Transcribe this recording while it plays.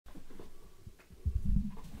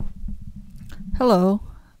Hello,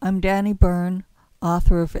 I'm Danny Byrne,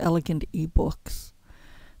 author of Elegant eBooks.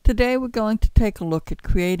 Today we're going to take a look at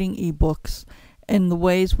creating eBooks and the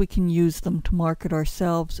ways we can use them to market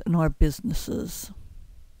ourselves and our businesses.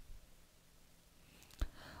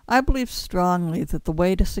 I believe strongly that the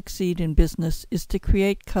way to succeed in business is to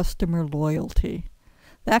create customer loyalty.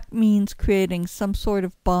 That means creating some sort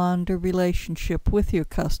of bond or relationship with your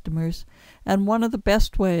customers, and one of the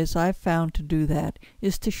best ways I've found to do that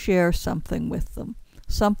is to share something with them,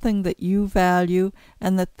 something that you value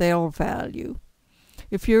and that they'll value.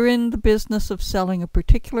 If you're in the business of selling a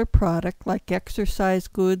particular product like exercise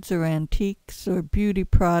goods or antiques or beauty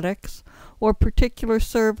products, or particular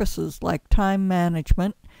services like time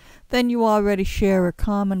management, then you already share a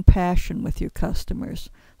common passion with your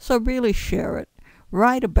customers. So really share it.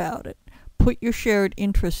 Write about it. Put your shared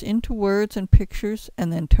interests into words and pictures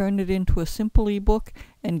and then turn it into a simple ebook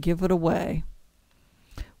and give it away.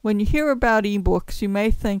 When you hear about ebooks, you may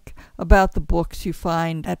think about the books you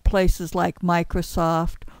find at places like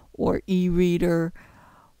Microsoft or e-reader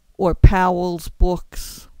or Powell's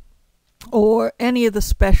Books or any of the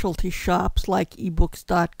specialty shops like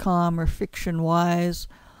ebooks.com or FictionWise,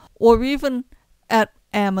 or even at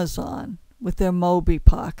Amazon with their Moby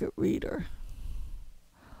Pocket Reader.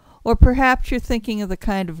 Or perhaps you're thinking of the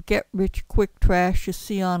kind of get-rich-quick trash you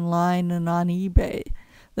see online and on eBay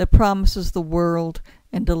that promises the world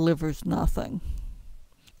and delivers nothing,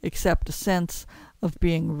 except a sense of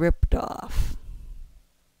being ripped off.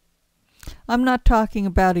 I'm not talking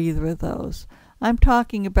about either of those. I'm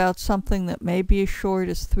talking about something that may be as short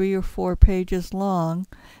as 3 or 4 pages long,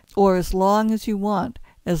 or as long as you want,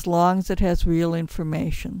 as long as it has real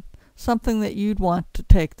information. Something that you'd want to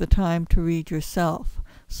take the time to read yourself.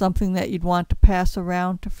 Something that you'd want to pass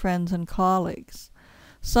around to friends and colleagues.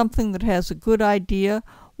 Something that has a good idea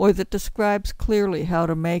or that describes clearly how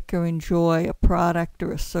to make or enjoy a product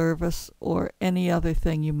or a service or any other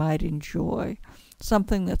thing you might enjoy.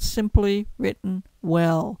 Something that's simply written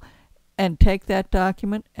well, and take that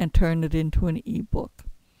document and turn it into an ebook.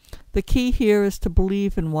 The key here is to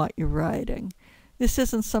believe in what you're writing. This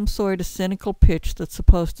isn't some sort of cynical pitch that's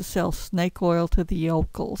supposed to sell snake oil to the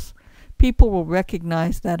yokels. People will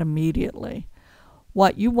recognize that immediately.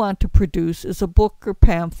 What you want to produce is a book or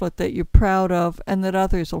pamphlet that you're proud of and that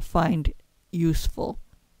others will find useful.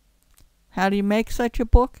 How do you make such a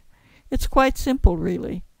book? It's quite simple,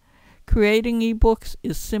 really. Creating ebooks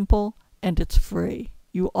is simple and it's free.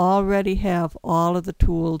 You already have all of the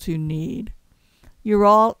tools you need. You're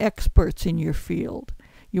all experts in your field.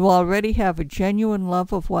 You already have a genuine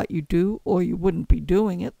love of what you do, or you wouldn't be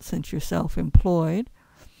doing it since you're self-employed.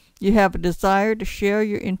 You have a desire to share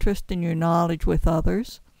your interest and your knowledge with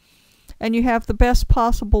others, and you have the best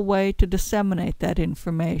possible way to disseminate that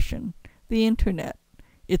information, the internet.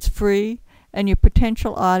 It's free, and your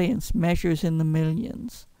potential audience measures in the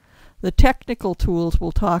millions. The technical tools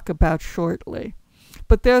we'll talk about shortly,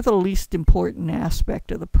 but they're the least important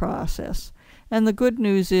aspect of the process, and the good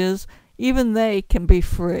news is even they can be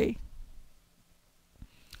free.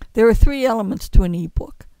 There are 3 elements to an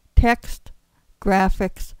ebook: text,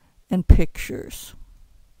 graphics, and pictures.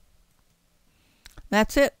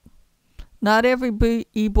 That's it. Not every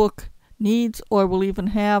ebook needs or will even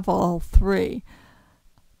have all 3,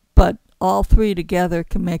 but all 3 together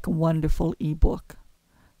can make a wonderful ebook.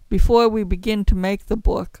 Before we begin to make the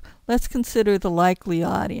book, let's consider the likely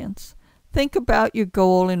audience. Think about your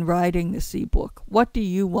goal in writing this ebook. What do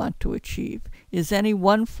you want to achieve? Is any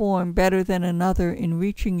one form better than another in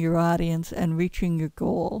reaching your audience and reaching your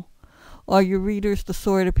goal? Are your readers the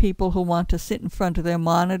sort of people who want to sit in front of their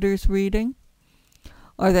monitors reading?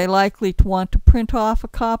 Are they likely to want to print off a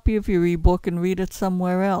copy of your ebook and read it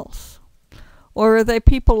somewhere else? Or are they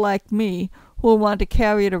people like me who will want to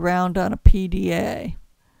carry it around on a PDA?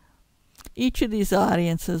 Each of these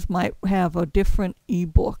audiences might have a different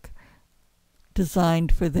ebook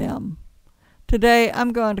designed for them. Today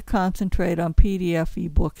I'm going to concentrate on PDF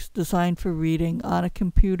ebooks designed for reading on a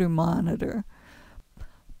computer monitor.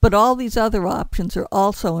 But all these other options are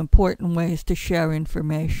also important ways to share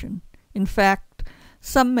information. In fact,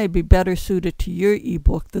 some may be better suited to your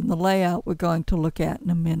ebook than the layout we're going to look at in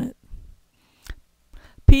a minute.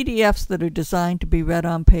 PDFs that are designed to be read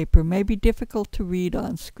on paper may be difficult to read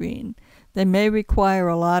on screen. They may require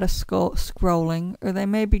a lot of scrolling, or they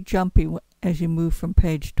may be jumpy as you move from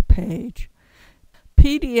page to page.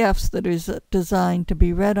 PDFs that are designed to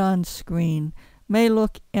be read on screen may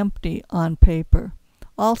look empty on paper.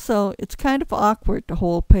 Also, it's kind of awkward to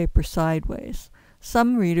hold paper sideways.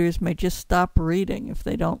 Some readers may just stop reading if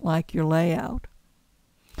they don't like your layout.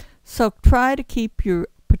 So try to keep your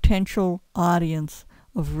potential audience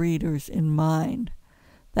of readers in mind.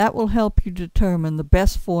 That will help you determine the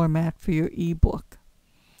best format for your ebook.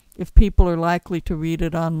 If people are likely to read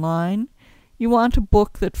it online, you want a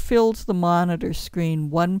book that fills the monitor screen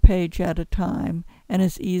one page at a time and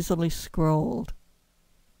is easily scrolled.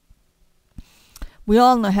 We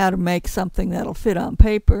all know how to make something that'll fit on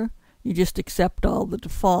paper. You just accept all the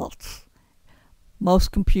defaults.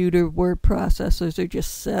 Most computer word processors are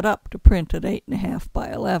just set up to print at 8.5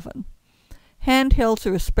 by 11. Handhelds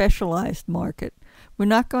are a specialized market. We're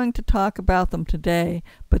not going to talk about them today,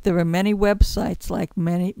 but there are many websites like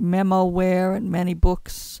MemoWare and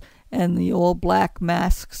ManyBooks and the All Black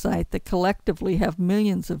Mask site that collectively have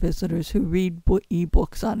millions of visitors who read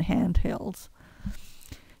ebooks on handhelds.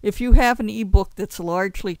 If you have an ebook that's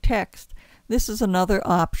largely text, this is another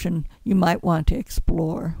option you might want to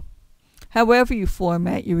explore. However you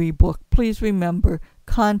format your ebook, please remember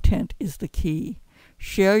content is the key.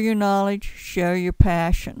 Share your knowledge, share your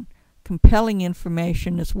passion. Compelling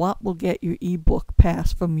information is what will get your ebook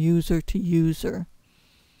passed from user to user.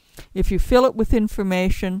 If you fill it with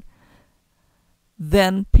information,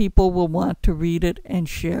 then people will want to read it and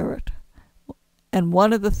share it. And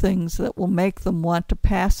one of the things that will make them want to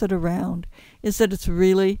pass it around is that it's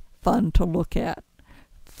really fun to look at.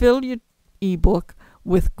 Fill your ebook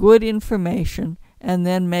with good information and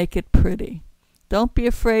then make it pretty. Don't be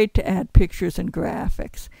afraid to add pictures and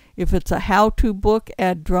graphics. If it's a how-to book,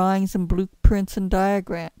 add drawings and blueprints and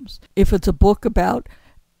diagrams. If it's a book about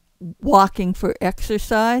walking for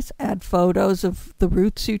exercise, add photos of the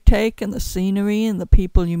routes you take and the scenery and the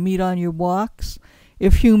people you meet on your walks.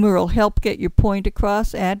 If humor will help get your point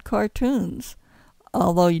across, add cartoons,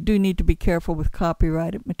 although you do need to be careful with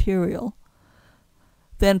copyrighted material.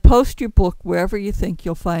 Then post your book wherever you think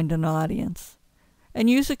you'll find an audience. And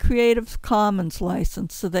use a Creative Commons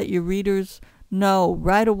license so that your readers know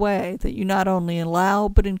right away that you not only allow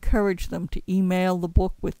but encourage them to email the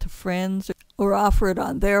book to friends or offer it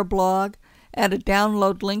on their blog. Add a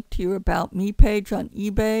download link to your About Me page on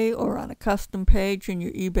eBay or on a custom page in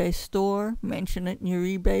your eBay store. Mention it in your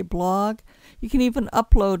eBay blog. You can even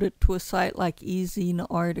upload it to a site like eZine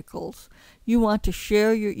Articles. You want to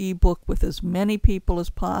share your ebook with as many people as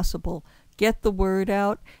possible. Get the word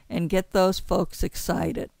out and get those folks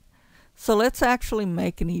excited. So let's actually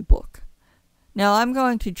make an ebook. Now I'm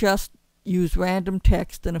going to just use random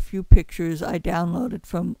text and a few pictures I downloaded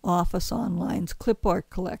from Office Online's clip art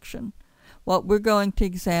collection. What we're going to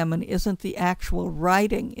examine isn't the actual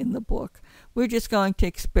writing in the book. We're just going to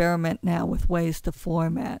experiment now with ways to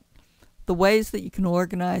format. The ways that you can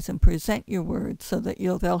organize and present your words so that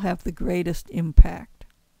they'll have the greatest impact.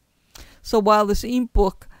 So while this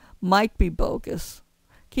ebook might be bogus,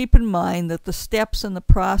 keep in mind that the steps and the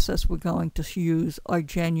process we're going to use are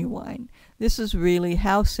genuine. This is really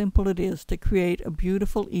how simple it is to create a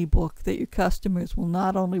beautiful ebook that your customers will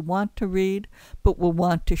not only want to read, but will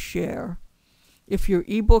want to share. If your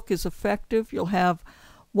ebook is effective, you'll have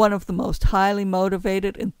one of the most highly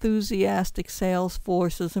motivated, enthusiastic sales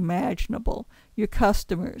forces imaginable, your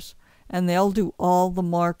customers, and they'll do all the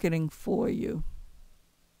marketing for you.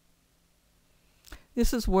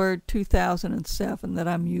 This is Word 2007 that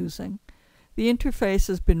I'm using. The interface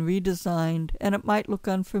has been redesigned and it might look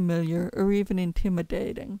unfamiliar or even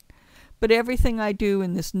intimidating. But everything I do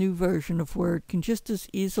in this new version of Word can just as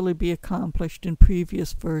easily be accomplished in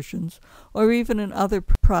previous versions or even in other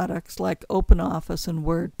products like OpenOffice and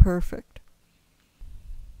WordPerfect.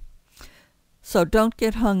 So don't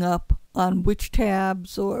get hung up on which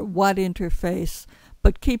tabs or what interface,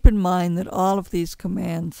 but keep in mind that all of these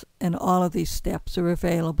commands and all of these steps are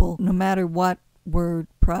available no matter what word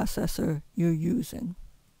processor you're using.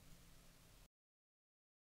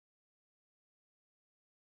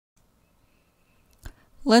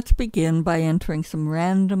 Let's begin by entering some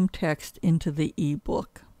random text into the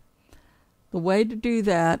ebook. The way to do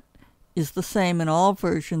that is the same in all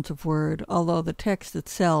versions of Word, although the text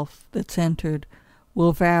itself that's entered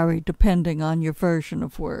will vary depending on your version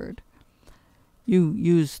of Word. You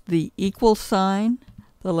use the equal sign,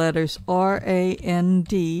 the letters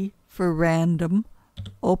RAND for random,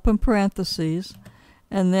 open parentheses,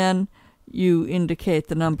 and then you indicate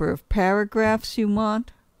the number of paragraphs you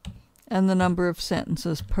want and the number of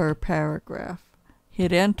sentences per paragraph.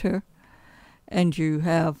 Hit enter and you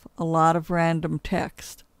have a lot of random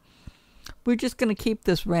text. We're just going to keep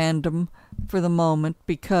this random for the moment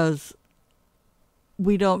because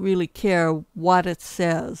we don't really care what it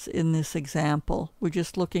says in this example. We're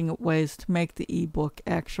just looking at ways to make the ebook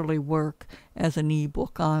actually work as an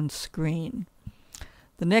ebook on screen.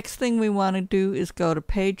 The next thing we want to do is go to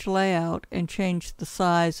Page Layout and change the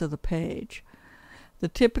size of the page. The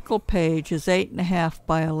typical page is 8.5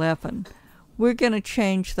 by 11. We're going to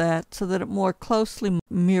change that so that it more closely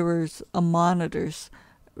mirrors a monitor's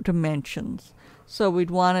dimensions. So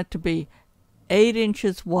we'd want it to be 8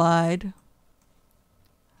 inches wide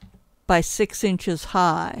by 6 inches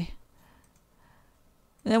high.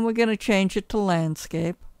 Then we're going to change it to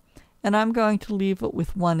landscape, and I'm going to leave it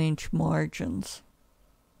with 1-inch margins.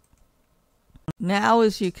 Now,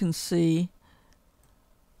 as you can see,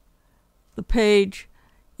 the page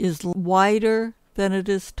is wider than it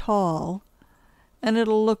is tall, and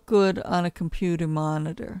it'll look good on a computer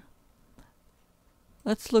monitor.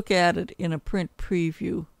 Let's look at it in a print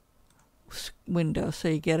preview window so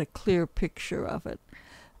you get a clear picture of it.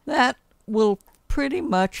 That will pretty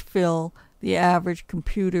much fill the average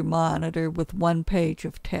computer monitor with 1 page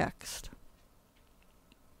of text.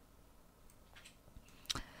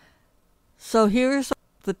 So here's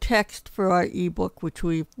the text for our ebook, which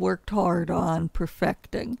we've worked hard on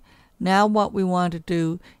perfecting. Now what we want to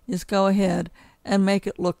do is go ahead and make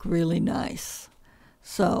it look really nice.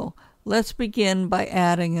 So let's begin by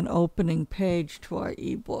adding an opening page to our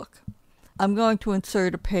ebook. I'm going to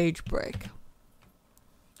insert a page break.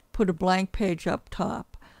 Put a blank page up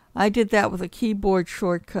top. I did that with a keyboard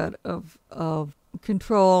shortcut of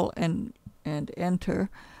Control and Enter.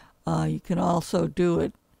 You can also do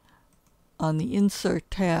it on the Insert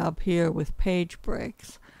tab here with page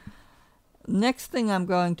breaks. Next thing I'm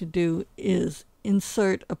going to do is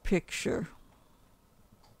insert a picture.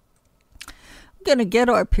 I'm going to get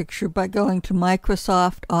our picture by going to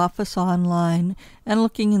Microsoft Office Online and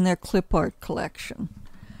looking in their clip art collection.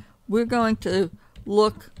 We're going to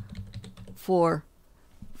look for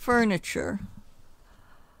furniture,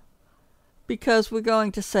 because we're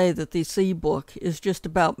going to say that this ebook is just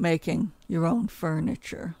about making your own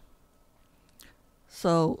furniture.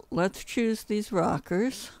 So let's choose these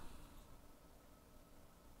rockers.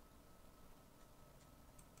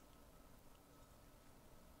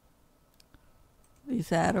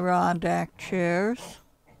 These Adirondack chairs.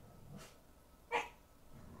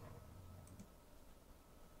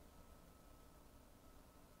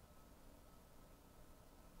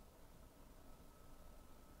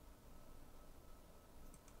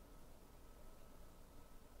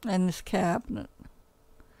 And this cabinet.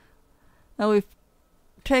 Now we've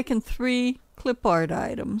taken 3 clip art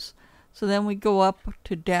items, so then we go up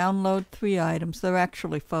to download 3 items. They're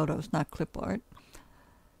actually photos, not clip art.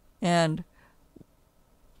 And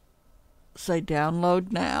say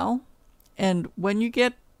download now. And when you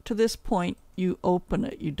get to this point, you open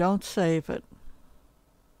it. You don't save it.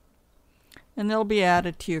 And they'll be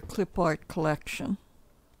added to your clip art collection.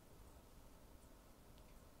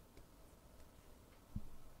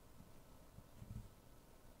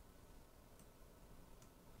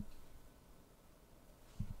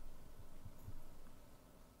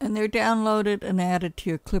 And they're downloaded and added to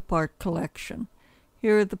your clip art collection.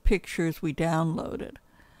 Here are the pictures we downloaded.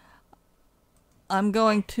 I'm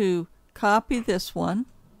going to copy this one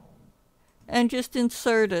and just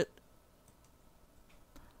insert it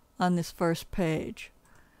on this first page.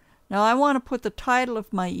 Now I want to put the title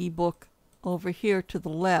of my ebook over here to the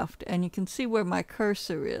left, and you can see where my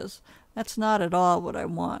cursor is. That's not at all what I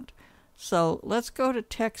want. So let's go to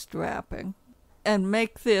text wrapping and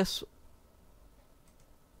make this,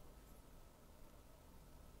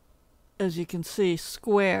 as you can see,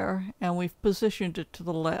 square, and we've positioned it to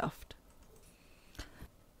the left.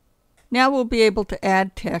 Now we'll be able to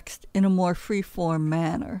add text in a more free-form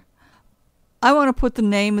manner. I want to put the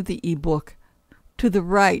name of the ebook to the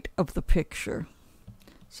right of the picture.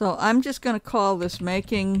 So I'm just going to call this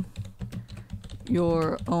Making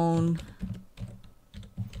Your Own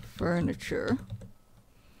Furniture.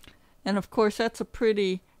 And of course that's a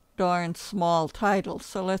pretty darn small title,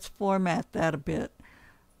 so let's format that a bit.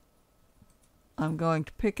 I'm going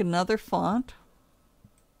to pick another font.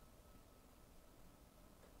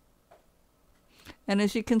 And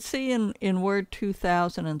as you can see in Word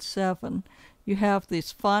 2007, you have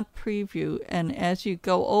this font preview, and as you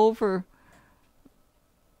go over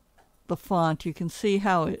the font, you can see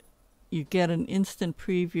how you get an instant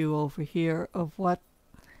preview over here of what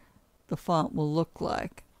the font will look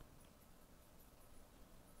like.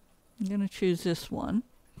 I'm going to choose this one,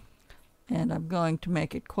 and I'm going to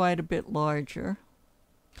make it quite a bit larger.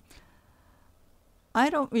 I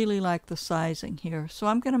don't really like the sizing here, so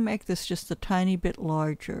I'm going to make this just a tiny bit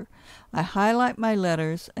larger. I highlight my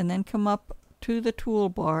letters and then come up to the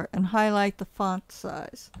toolbar and highlight the font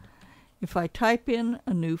size. If I type in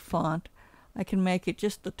a new font, I can make it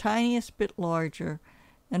just the tiniest bit larger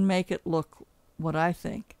and make it look what I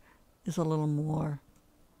think is a little more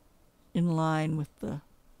in line with the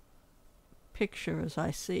picture as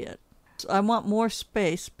I see it. So I want more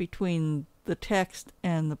space between the text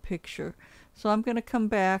and the picture. So I'm going to come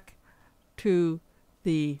back to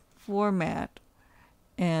the format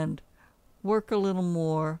and work a little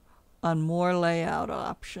more on more layout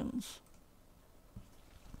options.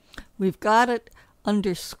 We've got it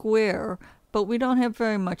under square, but we don't have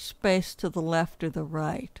very much space to the left or the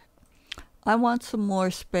right. I want some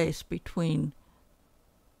more space between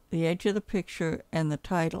the edge of the picture and the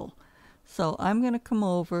title. So I'm going to come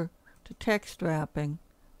over to text wrapping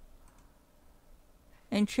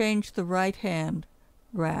and change the right hand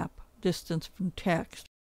wrap distance from text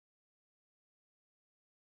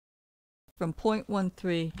from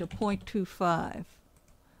 0.13 to 0.25.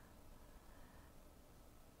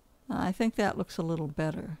 I think that looks a little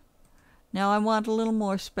better. Now I want a little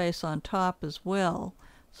more space on top as well,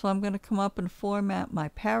 so I'm going to come up and format my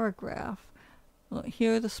paragraph. Well,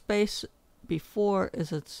 here the space before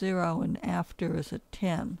is at 0 and after is at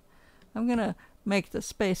 10. I'm going to make the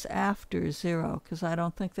space after 0 because I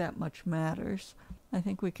don't think that much matters. I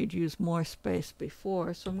think we could use more space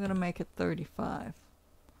before, so I'm going to make it 35.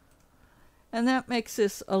 And that makes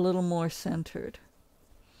this a little more centered.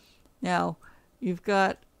 Now, you've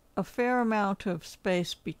got a fair amount of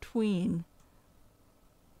space between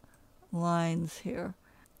lines here.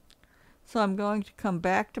 So I'm going to come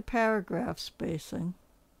back to paragraph spacing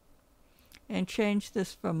and change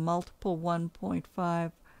this from multiple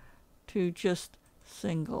 1.5 to just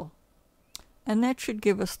single. And that should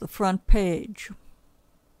give us the front page.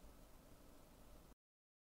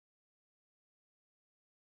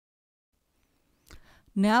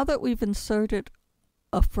 Now that we've inserted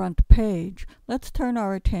a front page, let's turn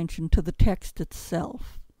our attention to the text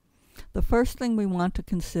itself. The first thing we want to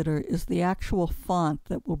consider is the actual font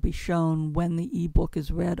that will be shown when the ebook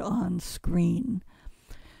is read on screen.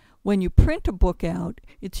 When you print a book out,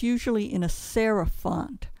 it's usually in a serif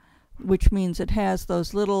font, which means it has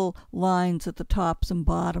those little lines at the tops and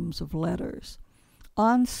bottoms of letters.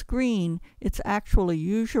 On screen, it's actually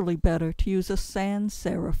usually better to use a sans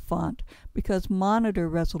serif font because monitor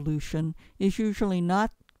resolution is usually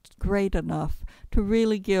not great enough to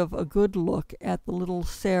really give a good look at the little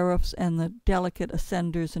serifs and the delicate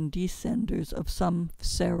ascenders and descenders of some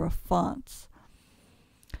serif fonts.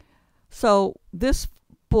 So this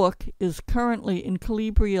book is currently in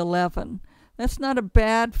Calibri 11. That's not a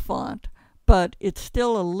bad font, but it's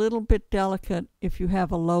still a little bit delicate if you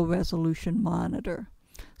have a low resolution monitor.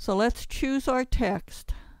 So let's choose our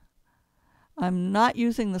text. I'm not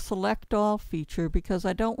using the select all feature because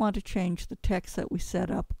I don't want to change the text that we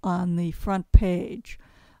set up on the front page.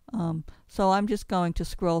 So I'm just going to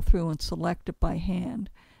scroll through and select it by hand.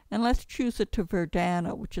 And let's choose it to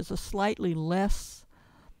Verdana, which is a slightly less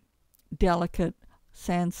delicate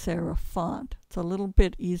sans serif font. It's a little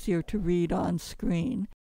bit easier to read on screen.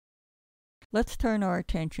 Let's turn our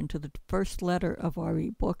attention to the first letter of our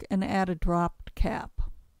ebook and add a dropped cap.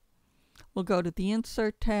 We'll go to the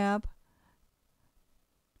Insert tab,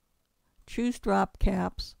 choose Drop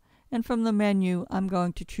Caps, and from the menu I'm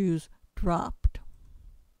going to choose Dropped.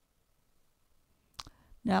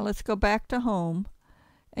 Now let's go back to Home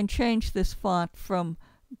and change this font from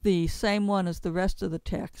the same one as the rest of the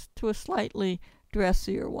text to a slightly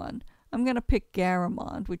dressier one. I'm going to pick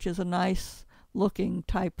Garamond, which is a nice looking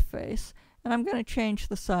typeface, and I'm going to change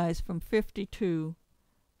the size from 52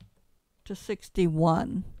 to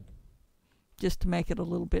 61 just to make it a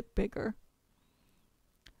little bit bigger.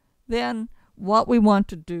 Then what we want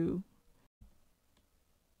to do,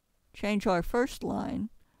 change our first line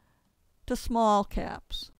to small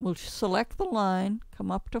caps. We'll select the line,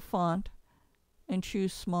 come up to Font, and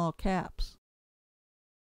choose Small Caps.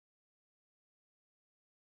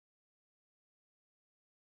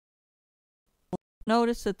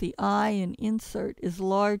 Notice that the I in Insert is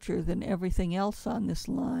larger than everything else on this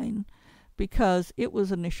line because it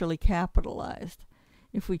was initially capitalized.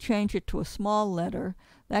 If we change it to a small letter,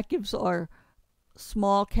 that gives our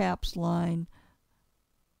small caps line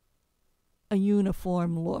a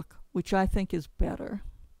uniform look, which I think is better.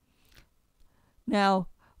 Now,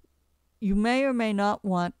 you may or may not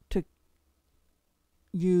want to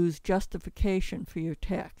use justification for your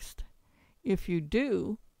text. If you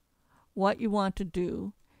do, what you want to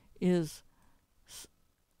do is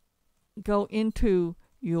go into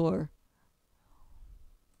your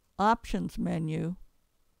options menu.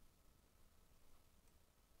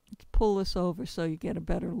 Let's pull this over so you get a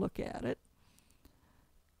better look at it.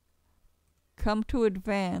 Come to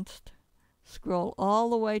Advanced, scroll all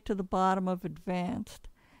the way to the bottom of Advanced,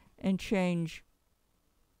 and change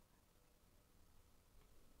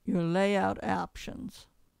your layout options.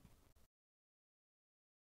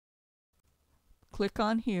 click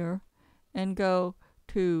on here and go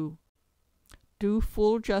to do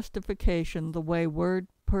full justification the way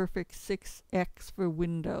WordPerfect 6X for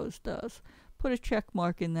Windows does. Put a check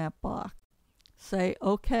mark in that box. Say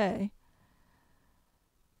OK.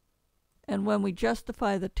 And when we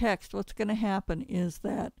justify the text, what's going to happen is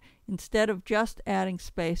that instead of just adding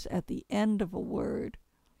space at the end of a word,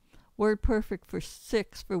 WordPerfect for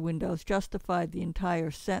 6 for Windows justified the entire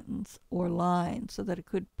sentence or line so that it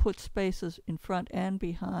could put spaces in front and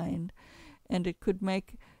behind, and it could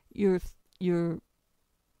make your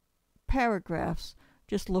paragraphs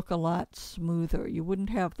just look a lot smoother. You wouldn't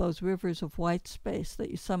have those rivers of white space that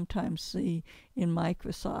you sometimes see in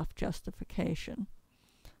Microsoft justification.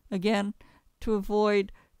 Again, to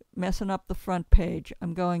avoid messing up the front page,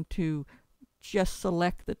 I'm going to just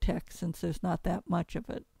select the text since there's not that much of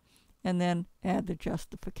it, and then add the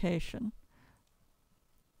justification.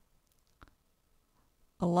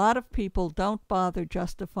 A lot of people don't bother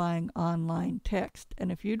justifying online text,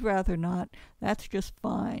 and if you'd rather not, that's just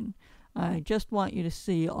fine. I just want you to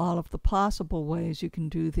see all of the possible ways you can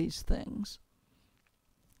do these things.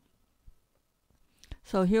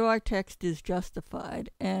 So here our text is justified,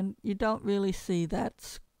 and you don't really see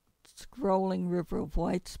that scrolling river of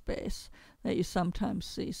white space that you sometimes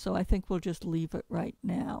see, so I think we'll just leave it right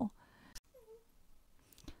now.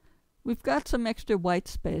 We've got some extra white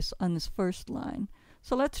space on this first line,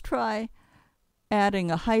 so let's try adding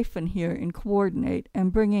a hyphen here in coordinate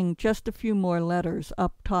and bringing just a few more letters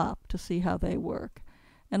up top to see how they work.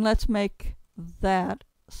 And let's make that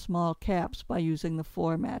small caps by using the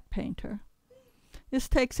Format Painter. This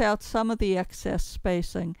takes out some of the excess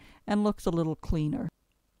spacing and looks a little cleaner.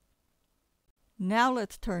 Now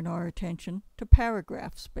let's turn our attention to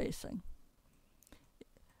paragraph spacing.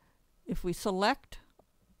 If we select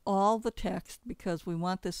all the text because we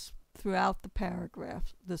want this throughout the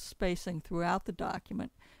paragraph, the spacing throughout the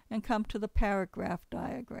document, and come to the paragraph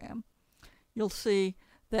diagram, you'll see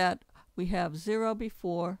that we have 0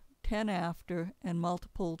 before, 10 after, and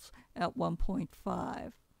multiples at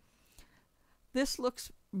 1.5. This looks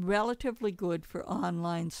relatively good for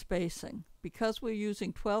online spacing. Because we're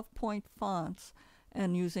using 12-point fonts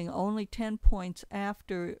and using only 10 points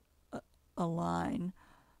after a line,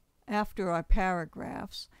 after our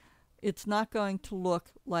paragraphs, it's not going to look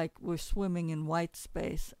like we're swimming in white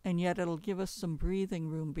space, and yet it'll give us some breathing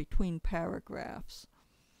room between paragraphs.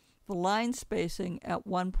 The line spacing at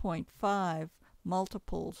 1.5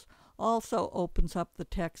 multiples also opens up the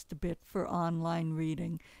text a bit for online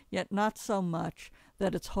reading, yet not so much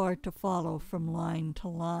that it's hard to follow from line to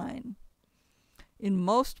line. In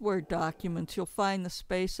most Word documents, you'll find the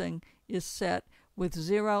spacing is set with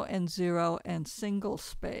 0 and 0 and single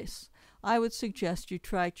space. I would suggest you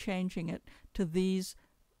try changing it to these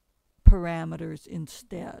parameters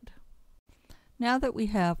instead. Now that we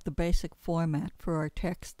have the basic format for our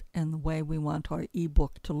text and the way we want our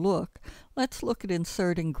ebook to look, let's look at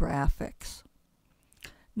inserting graphics.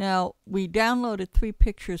 Now, we downloaded 3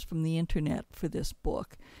 pictures from the internet for this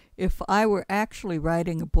book. If I were actually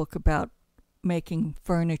writing a book about making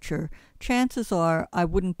furniture, chances are I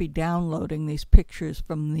wouldn't be downloading these pictures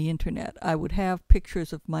from the internet. I would have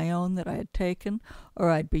pictures of my own that I had taken,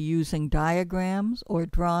 or I'd be using diagrams or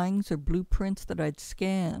drawings or blueprints that I'd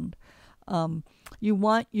scanned. You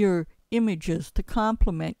want your images to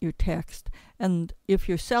complement your text, and if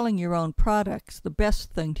you're selling your own products, the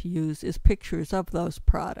best thing to use is pictures of those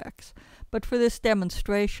products. But for this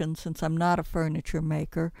demonstration, since I'm not a furniture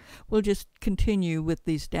maker, we'll just continue with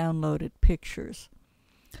these downloaded pictures.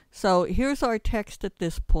 So here's our text at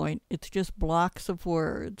this point. It's just blocks of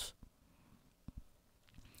words.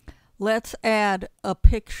 Let's add a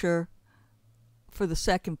picture for the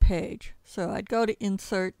second page. So I'd go to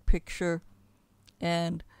Insert, Picture,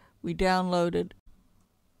 and we downloaded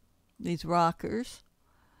these rockers.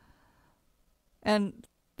 And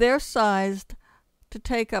they're sized to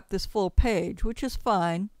take up this full page, which is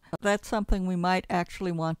fine. That's something we might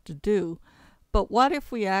actually want to do. But what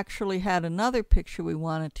if we actually had another picture we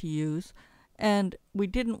wanted to use and we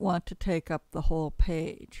didn't want to take up the whole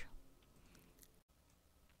page?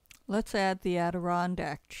 Let's add the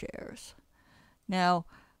Adirondack chairs. Now,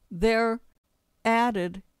 they're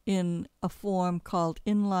added in a form called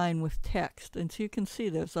inline with text. And so you can see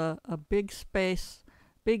there's a big space,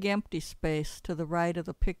 big empty space to the right of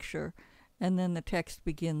the picture, and then the text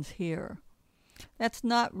begins here. That's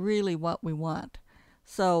not really what we want.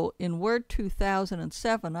 So in Word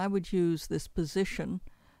 2007, I would use this position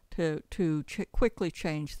to quickly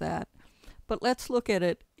change that. But let's look at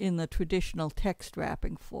it in the traditional text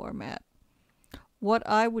wrapping format. What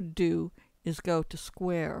I would do is go to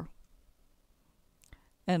Square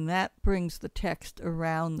and that brings the text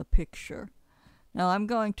around the picture. Now I'm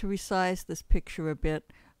going to resize this picture a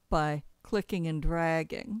bit by clicking and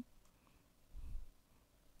dragging.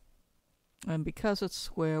 And because it's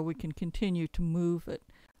square, we can continue to move it.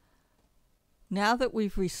 Now that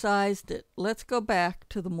we've resized it, let's go back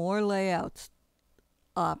to the More Layouts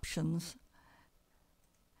options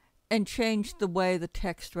and change the way the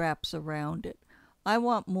text wraps around it. I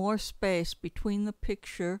want more space between the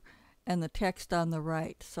picture and the text on the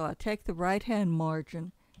right. So I take the right-hand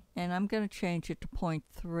margin and I'm going to change it to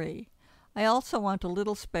 0.3. I also want a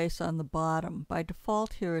little space on the bottom. By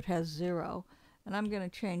default here it has 0, and I'm going to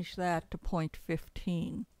change that to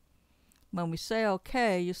 0.15. When we say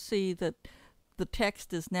OK, you see that the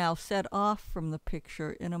text is now set off from the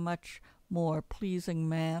picture in a much more pleasing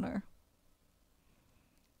manner.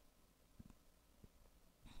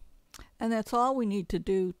 And that's all we need to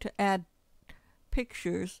do to add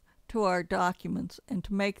pictures to our documents and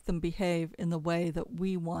to make them behave in the way that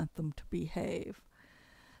we want them to behave.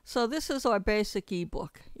 So this is our basic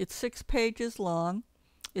ebook. It's 6 pages long.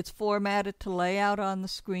 It's formatted to lay out on the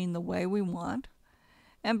screen the way we want.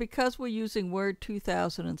 And because we're using Word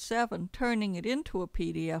 2007, turning it into a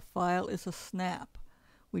PDF file is a snap.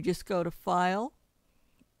 We just go to File,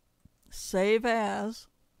 Save As,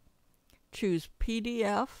 choose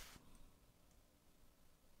PDF,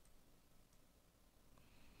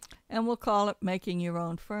 and we'll call it Making Your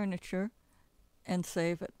Own Furniture, and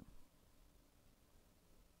save it.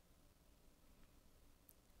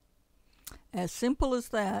 As simple as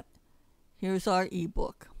that. Here's our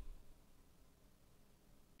ebook.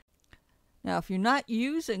 Now, if you're not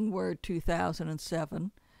using Word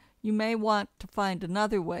 2007, you may want to find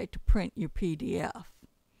another way to print your PDF.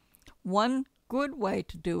 One good way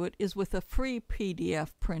to do it is with a free PDF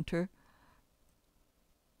printer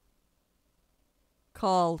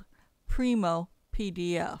called Primo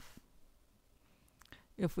PDF.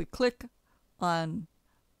 If we click on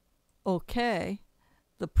OK,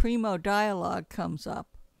 the Primo dialog comes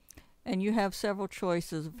up, and you have several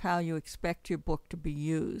choices of how you expect your book to be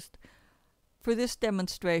used. For this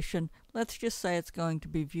demonstration, let's just say it's going to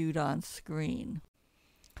be viewed on screen.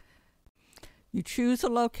 You choose a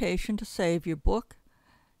location to save your book,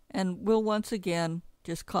 and we'll once again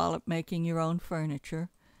just call it Making Your Own Furniture.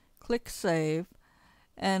 Click Save,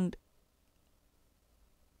 and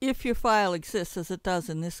if your file exists, as it does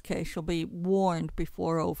in this case, you'll be warned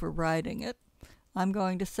before overwriting it. I'm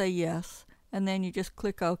going to say yes, and then you just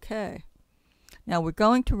click OK. Now we're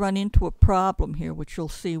going to run into a problem here, which you'll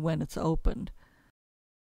see when it's opened.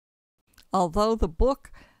 Although the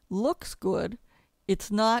book looks good,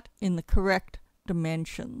 it's not in the correct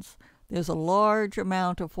dimensions. There's a large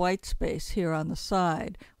amount of white space here on the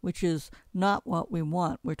side, which is not what we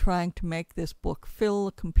want. We're trying to make this book fill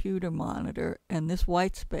the computer monitor, and this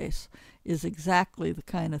white space is exactly the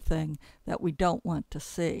kind of thing that we don't want to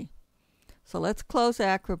see. So let's close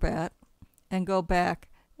Acrobat and go back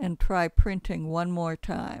and try printing one more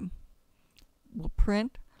time. We'll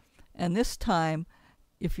print, and this time,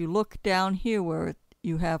 if you look down here where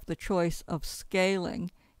you have the choice of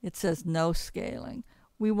scaling, it says no scaling.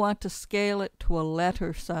 We want to scale it to a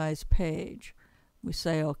letter size page. We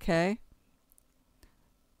say OK.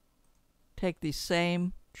 Take these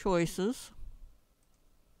same choices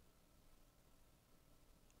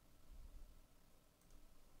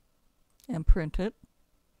and print it.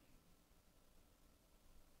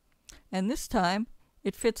 And this time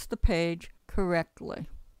it fits the page correctly.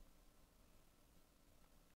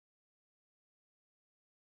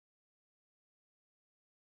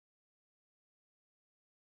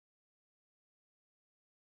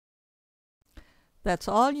 That's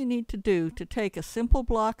all you need to do to take a simple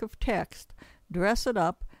block of text, dress it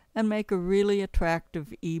up, and make a really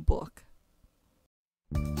attractive ebook.